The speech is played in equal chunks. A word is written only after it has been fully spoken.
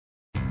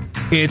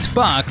It's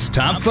Fox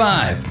Top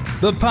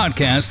 5, the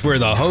podcast where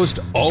the hosts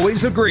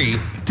always agree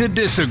to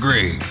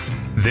disagree.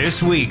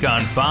 This week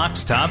on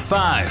Fox Top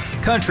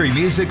 5, country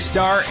music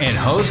star and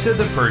host of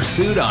The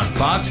Pursuit on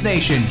Fox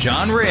Nation,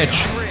 John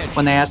Rich.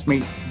 When they ask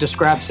me,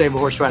 describe Save a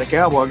Horse Ride a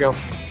Cowboy, I go,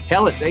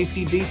 hell, it's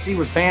AC/DC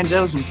with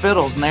banjos and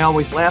fiddles. And they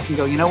always laugh and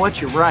go, you know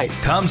what, you're right.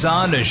 Comes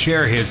on to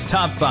share his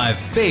top 5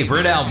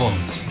 favorite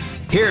albums.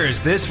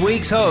 Here's this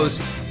week's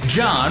host,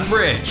 John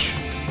Rich.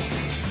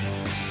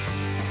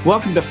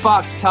 Welcome to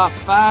Fox Top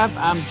 5.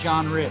 I'm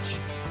John Rich.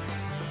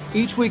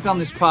 Each week on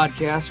this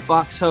podcast,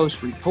 Fox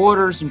hosts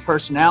reporters and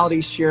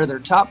personalities share their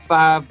top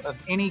 5 of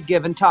any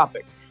given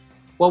topic.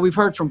 Well, we've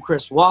heard from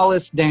Chris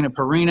Wallace, Dana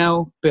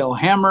Perino, Bill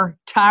Hammer,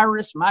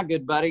 Tyrus, my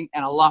good buddy,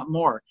 and a lot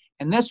more.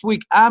 And this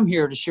week, I'm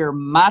here to share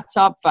my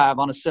top 5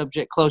 on a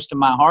subject close to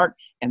my heart,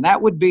 and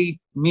that would be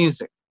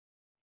music.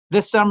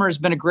 This summer has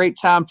been a great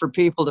time for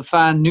people to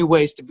find new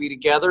ways to be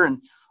together,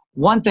 and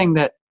one thing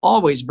that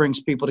always brings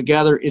people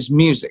together is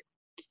music.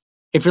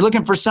 If you're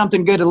looking for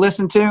something good to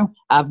listen to,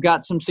 I've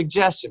got some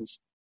suggestions.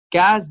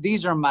 Guys,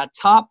 these are my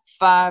top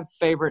 5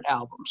 favorite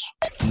albums.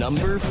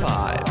 Number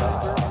 5.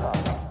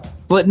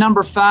 Well, at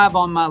number 5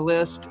 on my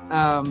list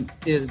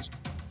is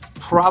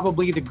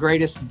probably the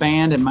greatest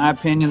band, in my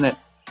opinion, that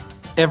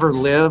ever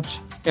lived,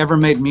 ever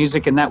made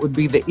music, and that would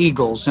be the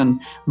Eagles. And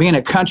being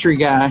a country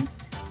guy,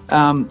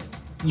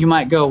 you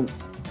might go,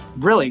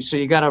 really? So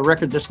you got a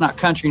record that's not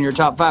country in your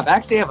top 5? I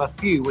actually have a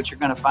few, which you're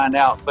going to find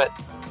out. But,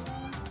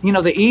 you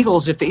know, the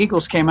Eagles, if the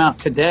Eagles came out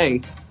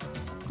today,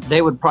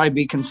 they would probably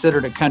be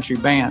considered a country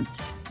band.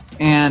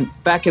 And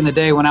back in the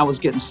day when I was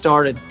getting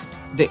started,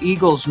 the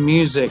Eagles'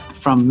 music,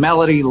 from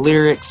melody,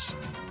 lyrics,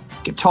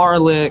 guitar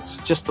licks,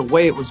 just the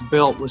way it was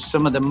built, was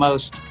some of the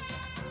most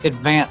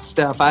advanced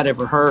stuff I'd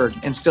ever heard,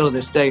 and still to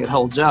this day it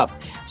holds up.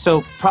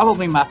 So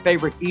probably my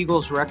favorite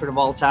Eagles record of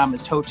all time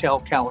is Hotel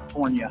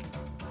California.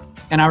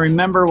 And I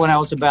remember when I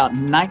was about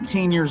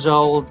 19 years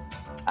old,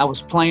 I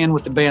was playing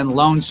with the band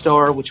Lone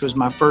Star, which was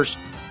my first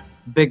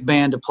big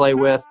band to play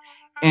with,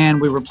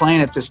 and we were playing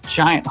at this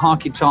giant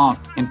honky-tonk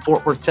in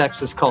Fort Worth,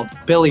 Texas called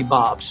Billy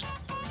Bob's.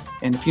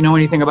 And if you know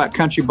anything about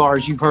country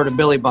bars, you've heard of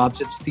Billy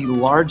Bob's. It's the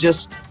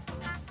largest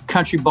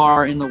country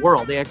bar in the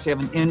world. They actually have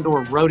an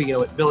indoor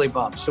rodeo at Billy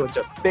Bob's, so it's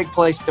a big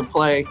place to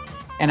play.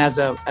 And as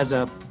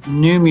a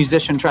new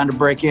musician trying to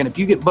break in, if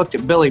you get booked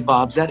at Billy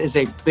Bob's, that is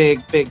a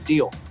big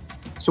deal.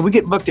 So we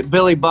get booked at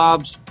Billy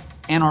Bob's,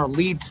 and our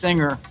lead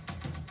singer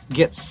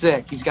gets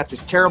sick. He's got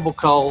this terrible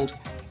cold,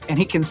 and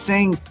he can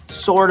sing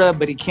sorta,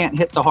 but he can't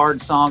hit the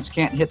hard songs,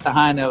 can't hit the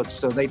high notes.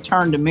 So they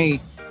turned to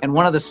me, and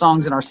one of the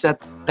songs in our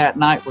set that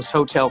night was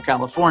Hotel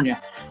California.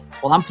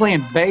 Well, I'm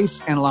playing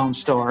bass in Lone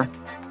Star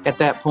at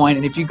that point,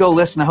 and if you go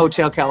listen to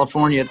Hotel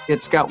California,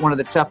 it's got one of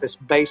the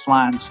toughest bass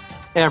lines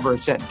ever.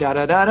 It's that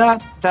da-da-da-da,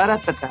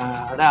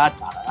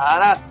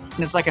 da-da-da-da-da-da-da-da, and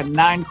it's like a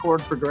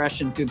 9-chord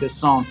progression through this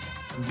song.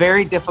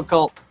 Very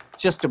difficult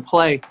just to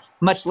play,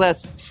 much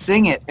less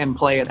sing it and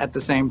play it at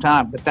the same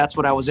time, but that's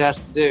what I was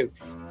asked to do.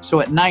 So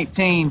at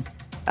 19,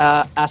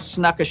 I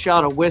snuck a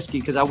shot of whiskey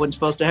because I wasn't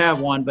supposed to have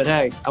one, but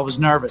hey, I was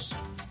nervous.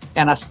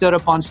 And I stood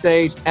up on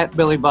stage at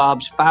Billy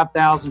Bob's,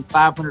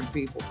 5,500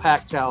 people,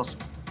 packed house,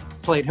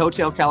 played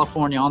Hotel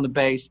California on the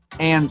bass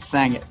and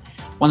sang it.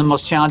 One of the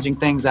most challenging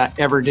things I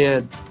ever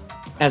did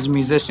as a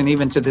musician,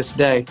 even to this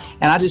day.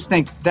 And I just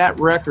think that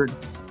record,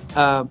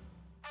 from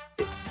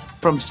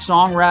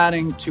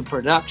songwriting to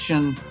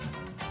production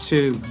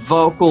to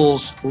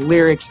vocals,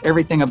 lyrics,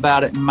 everything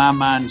about it in my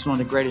mind is one of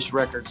the greatest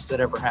records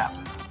that ever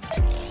happened.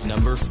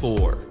 Number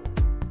 4.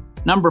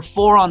 Number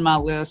 4 on my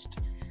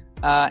list,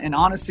 and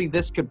honestly,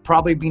 this could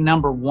probably be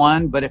number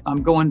 1, but if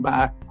I'm going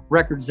by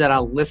records that I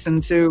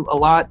listen to a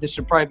lot, this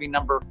should probably be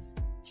number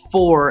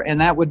 4, and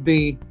that would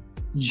be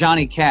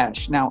Johnny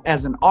Cash. Now,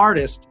 as an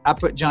artist, I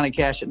put Johnny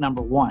Cash at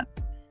number 1.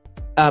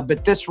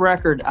 But this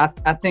record,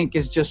 I think,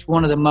 is just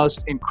one of the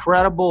most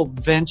incredible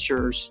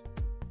ventures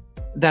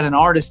that an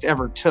artist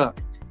ever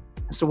took.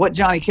 So what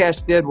Johnny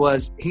Cash did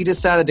was he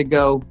decided to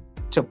go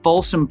to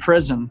Folsom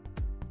Prison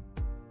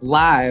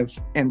live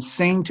and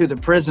sing to the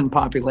prison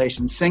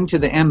population, sing to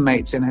the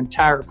inmates an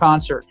entire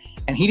concert.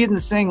 And he didn't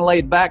sing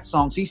laid back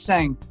songs. He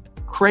sang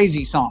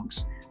crazy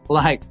songs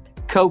like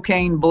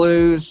Cocaine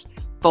Blues,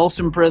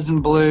 Folsom Prison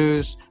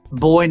Blues,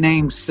 Boy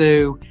Named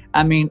Sue.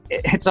 I mean,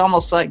 it's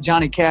almost like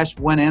Johnny Cash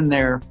went in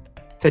there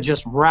to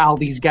just rile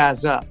these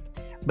guys up.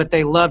 But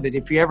they loved it.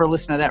 If you ever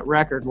listen to that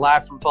record,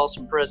 Live from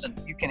Folsom Prison,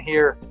 you can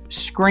hear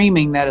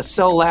screaming that is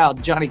so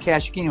loud, Johnny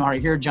Cash, you can't even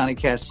hardly hear Johnny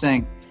Cash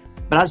sing.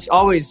 But I just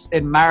always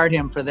admired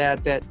him for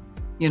that,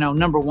 you know,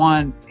 number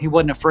 1, he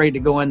wasn't afraid to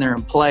go in there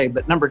and play.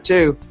 But number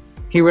 2,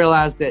 he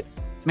realized that,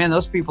 man,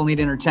 those people need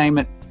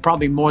entertainment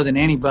probably more than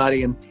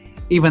anybody. And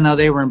even though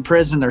they were in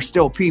prison, they're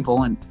still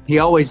people. And he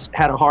always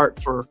had a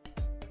heart for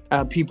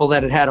people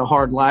that had a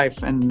hard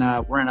life and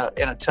were in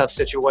a tough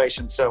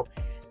situation. So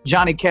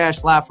Johnny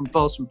Cash, Live from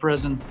Folsom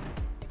Prison,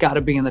 got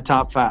to be in the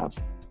top 5.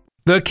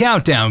 The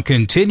countdown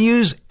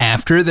continues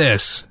after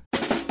this.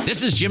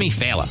 This is Jimmy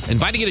Fallon,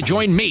 inviting you to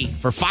join me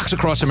for Fox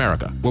Across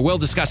America, where we'll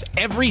discuss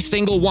every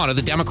single one of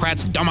the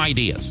Democrats' dumb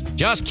ideas.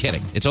 Just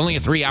kidding. It's only a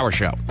 3-hour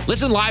show.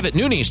 Listen live at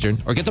noon Eastern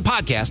or get the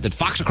podcast at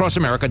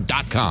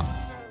foxacrossamerica.com.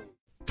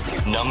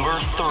 Number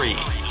 3.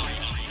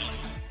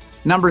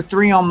 Number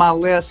 3 on my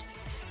list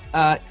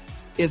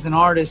is an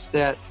artist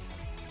that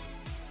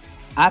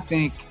I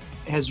think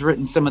has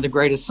written some of the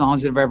greatest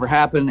songs that have ever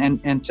happened.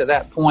 And to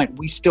that point,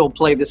 we still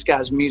play this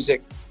guy's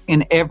music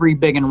in every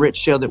Big and Rich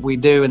show that we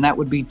do, and that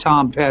would be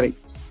Tom Petty.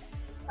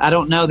 I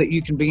don't know that you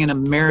can be an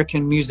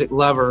American music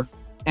lover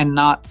and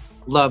not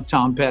love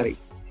Tom Petty.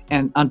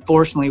 And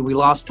unfortunately, we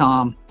lost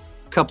Tom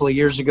a couple of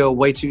years ago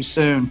way too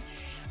soon.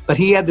 But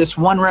he had this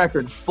one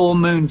record, Full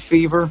Moon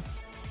Fever,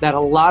 that a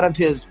lot of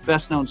his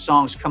best-known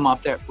songs come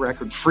off that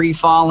record. Free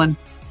Fallin',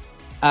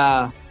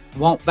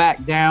 Won't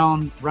Back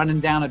Down,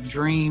 Running Down a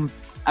Dream.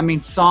 I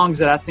mean, songs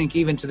that I think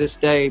even to this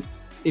day,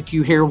 if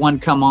you hear one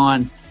come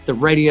on, the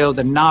radio,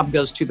 the knob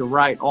goes to the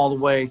right all the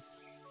way,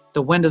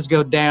 the windows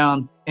go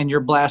down, and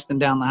you're blasting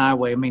down the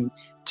highway. I mean,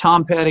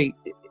 Tom Petty,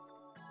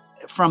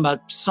 from a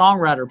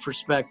songwriter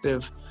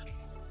perspective,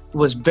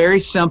 was very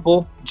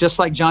simple, just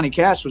like Johnny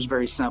Cash was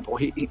very simple.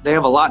 They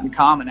have a lot in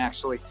common,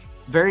 actually.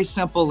 Very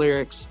simple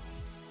lyrics,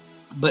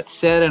 but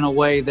said in a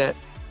way that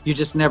you're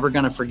just never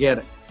going to forget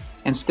it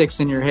and sticks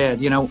in your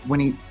head. You know, when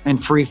he, in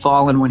Free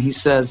Fallin', when he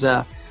says,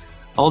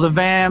 all the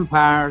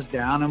vampires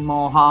down in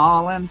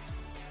Mulholland.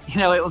 You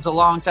know, it was a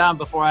long time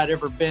before I'd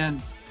ever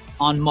been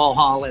on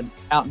Mulholland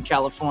out in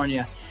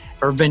California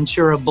or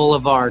Ventura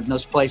Boulevard and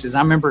those places.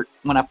 I remember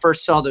when I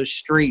first saw those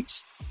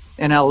streets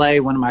in LA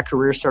when my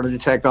career started to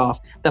take off,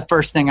 the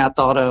first thing I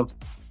thought of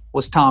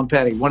was Tom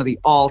Petty, one of the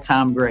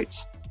all-time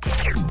greats.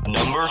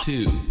 Number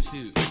 2.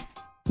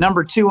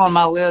 Number 2 on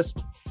my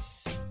list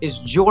is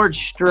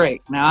George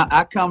Strait. Now,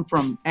 I come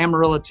from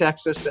Amarillo,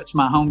 Texas. That's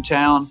my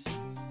hometown.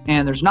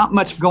 And there's not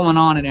much going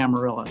on in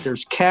Amarillo.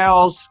 There's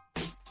cows,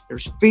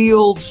 there's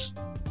fields,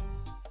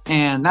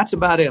 and that's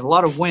about it. A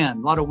lot of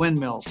wind, a lot of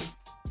windmills.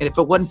 And if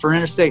it wasn't for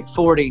Interstate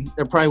 40,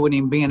 there probably wouldn't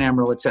even be in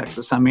Amarillo,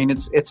 Texas. I mean,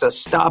 it's a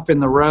stop in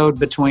the road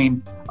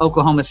between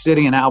Oklahoma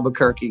City and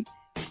Albuquerque.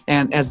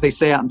 And as they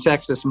say out in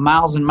Texas,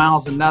 miles and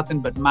miles of nothing,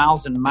 but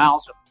miles and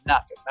miles of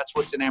nothing. That's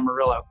what's in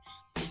Amarillo.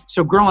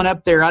 So growing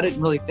up there, I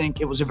didn't really think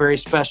it was a very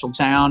special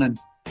town. And,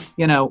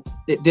 you know,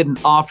 it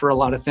didn't offer a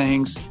lot of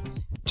things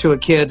to a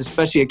kid,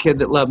 especially a kid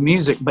that loved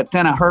music. But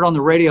then I heard on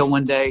the radio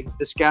one day,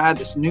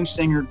 this new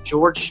singer,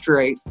 George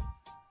Strait,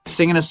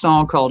 singing a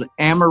song called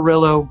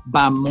Amarillo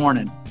by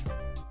Morning.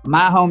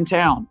 My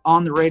hometown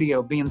on the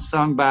radio being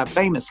sung by a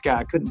famous guy.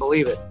 I couldn't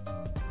believe it.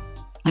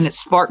 And it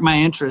sparked my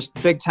interest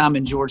big time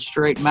in George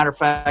Strait. Matter of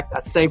fact, I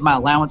saved my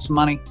allowance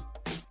money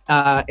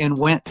and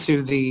went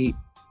to the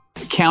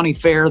county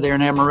fair there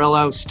in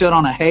Amarillo, stood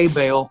on a hay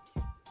bale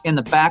in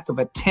the back of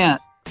a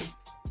tent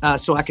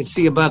so I could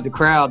see above the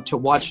crowd to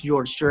watch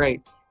George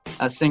Strait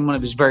sing one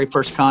of his very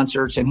first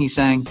concerts, and he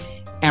sang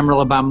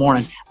Amarillo by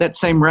Morning. That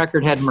same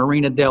record had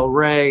Marina Del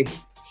Rey,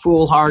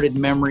 Foolhardy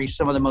Memory,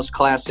 some of the most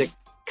classic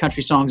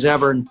country songs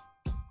ever. And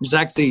there's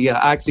actually,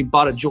 I actually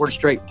bought a George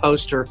Strait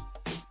poster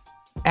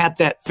at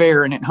that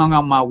fair, and it hung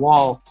on my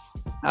wall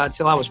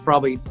till I was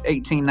probably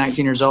 18,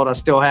 19 years old. I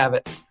still have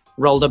it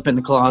rolled up in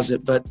the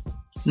closet. But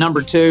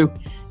number 2,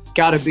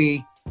 got to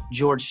be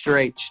George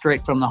Strait,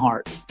 straight from the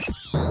heart.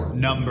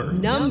 Number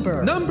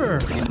 1.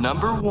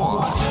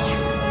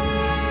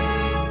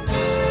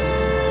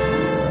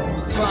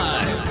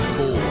 5,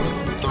 4.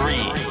 3.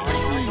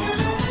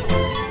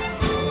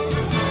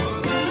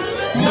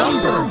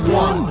 Number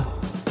 1.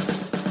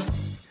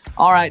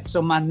 All right,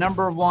 so my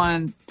number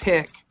 1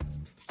 pick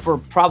for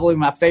probably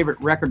my favorite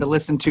record to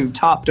listen to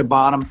top to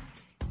bottom.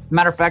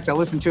 Matter of fact, I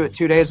listened to it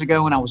 2 days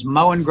ago when I was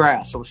mowing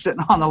grass. I was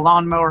sitting on the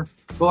lawnmower,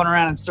 going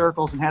around in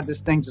circles, and had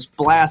this thing just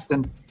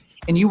blasting.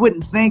 And you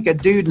wouldn't think a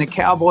dude in a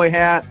cowboy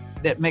hat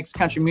that makes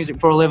country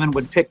music for a living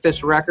would pick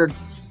this record.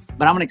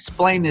 But I'm going to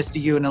explain this to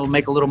you, and it'll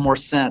make a little more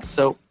sense.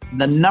 So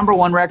the number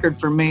 1 record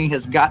for me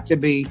has got to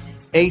be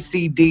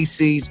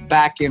AC/DC's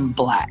Back in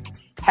Black.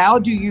 How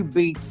do you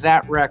beat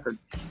that record?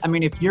 I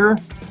mean, if you're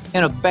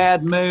in a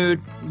bad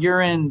mood, you're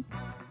in,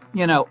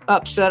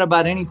 upset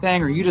about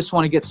anything, or you just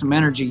want to get some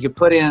energy, you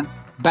put in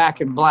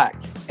Back in Black,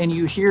 and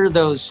you hear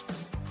those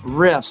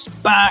riffs,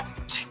 back,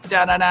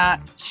 da-da-da,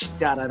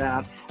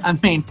 da-da-da. I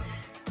mean,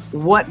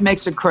 what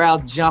makes a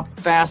crowd jump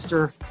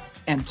faster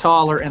and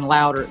taller and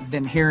louder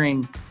than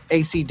hearing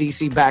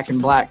AC/DC Back in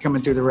Black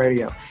coming through the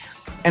radio?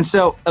 And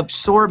so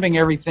absorbing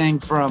everything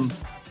from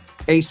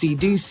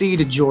AC/DC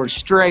to George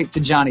Strait to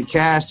Johnny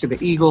Cash to the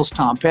Eagles,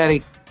 Tom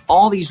Petty,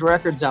 all these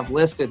records I've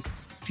listed.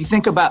 If you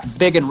think about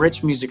big and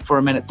rich music for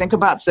a minute, think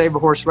about Save a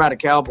Horse, Ride a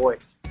Cowboy.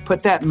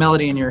 Put that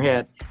melody in your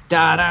head.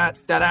 Da-da,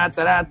 da-da,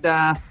 da-da,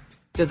 da.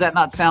 Does that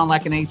not sound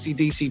like an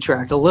AC/DC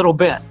track? A little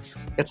bit.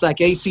 It's like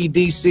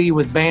AC/DC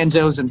with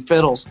banjos and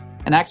fiddles.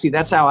 And actually,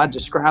 that's how I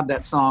describe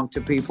that song to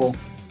people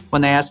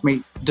when they ask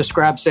me,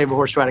 describe Save a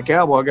Horse, Ride a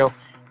Cowboy. I go,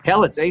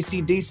 hell, it's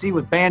AC/DC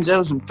with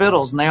banjos and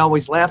fiddles. And they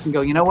always laugh and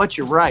go, you know what,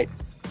 you're right.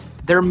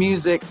 Their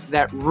music,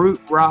 that root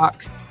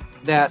rock,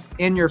 that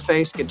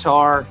in-your-face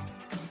guitar,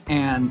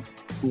 and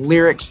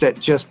lyrics that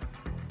just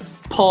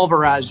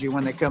pulverize you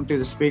when they come through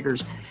the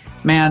speakers.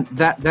 Man,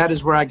 that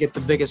is where I get the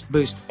biggest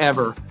boost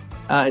ever,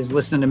 is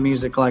listening to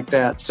music like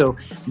that. So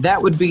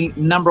that would be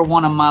number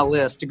one on my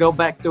list. To go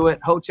back to it,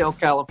 Hotel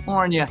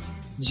California,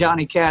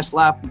 Johnny Cash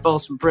live from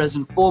Folsom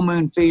Prison, Full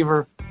Moon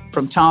Fever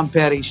from Tom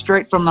Petty,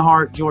 Straight from the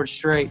Heart, George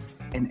Strait,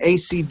 and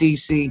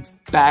AC/DC,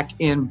 Back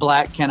in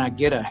Black. Can I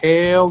get a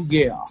hell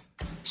yeah?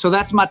 So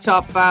that's my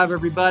top 5,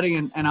 everybody.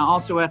 And I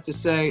also have to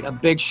say a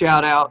big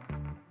shout out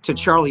to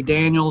Charlie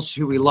Daniels,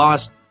 who we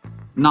lost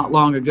not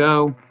long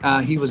ago.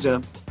 He was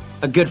a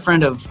good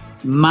friend of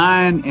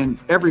mine and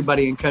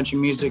everybody in country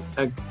music,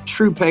 a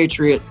true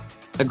patriot,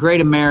 a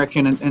great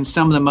American, and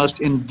some of the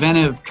most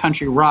inventive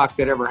country rock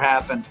that ever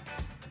happened.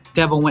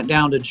 Devil Went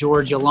Down to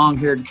Georgia,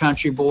 Long-Haired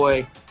Country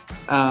Boy.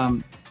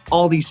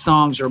 All these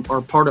songs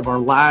are part of our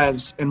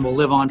lives and will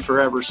live on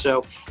forever.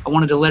 So I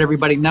wanted to let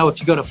everybody know, if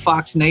you go to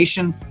Fox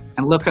Nation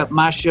and look up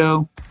my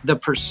show, The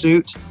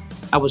Pursuit,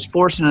 I was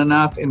fortunate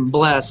enough and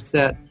blessed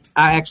that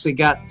I actually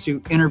got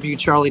to interview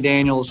Charlie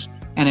Daniels,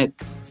 and it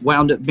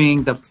wound up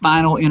being the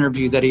final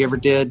interview that he ever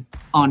did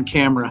on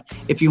camera.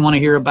 If you want to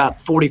hear about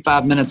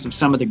 45 minutes of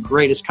some of the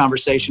greatest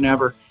conversation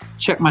ever,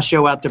 check my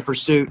show out, The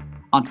Pursuit,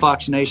 on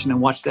Fox Nation,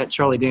 and watch that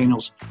Charlie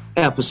Daniels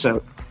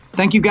episode.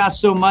 Thank you guys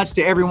so much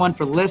to everyone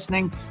for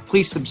listening.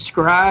 Please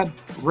subscribe,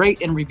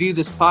 rate, and review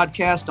this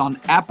podcast on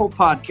Apple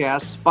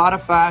Podcasts,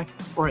 Spotify,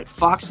 or at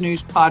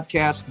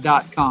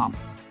foxnewspodcast.com.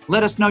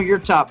 Let us know your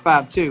top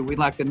 5 too. We'd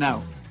like to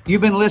know.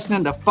 You've been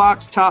listening to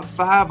Fox Top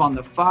 5 on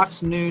the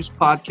Fox News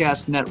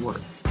Podcast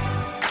Network.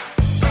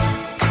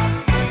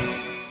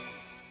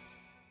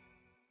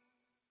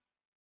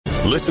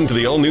 Listen to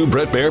the all-new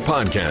Bret Baier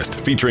podcast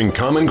featuring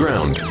Common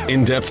Ground,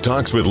 in-depth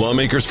talks with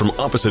lawmakers from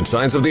opposite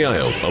sides of the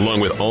aisle, along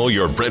with all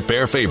your Bret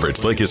Baier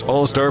favorites like his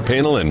all-star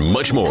panel and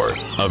much more.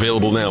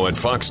 Available now at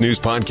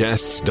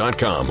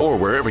foxnewspodcasts.com or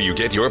wherever you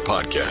get your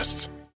podcasts.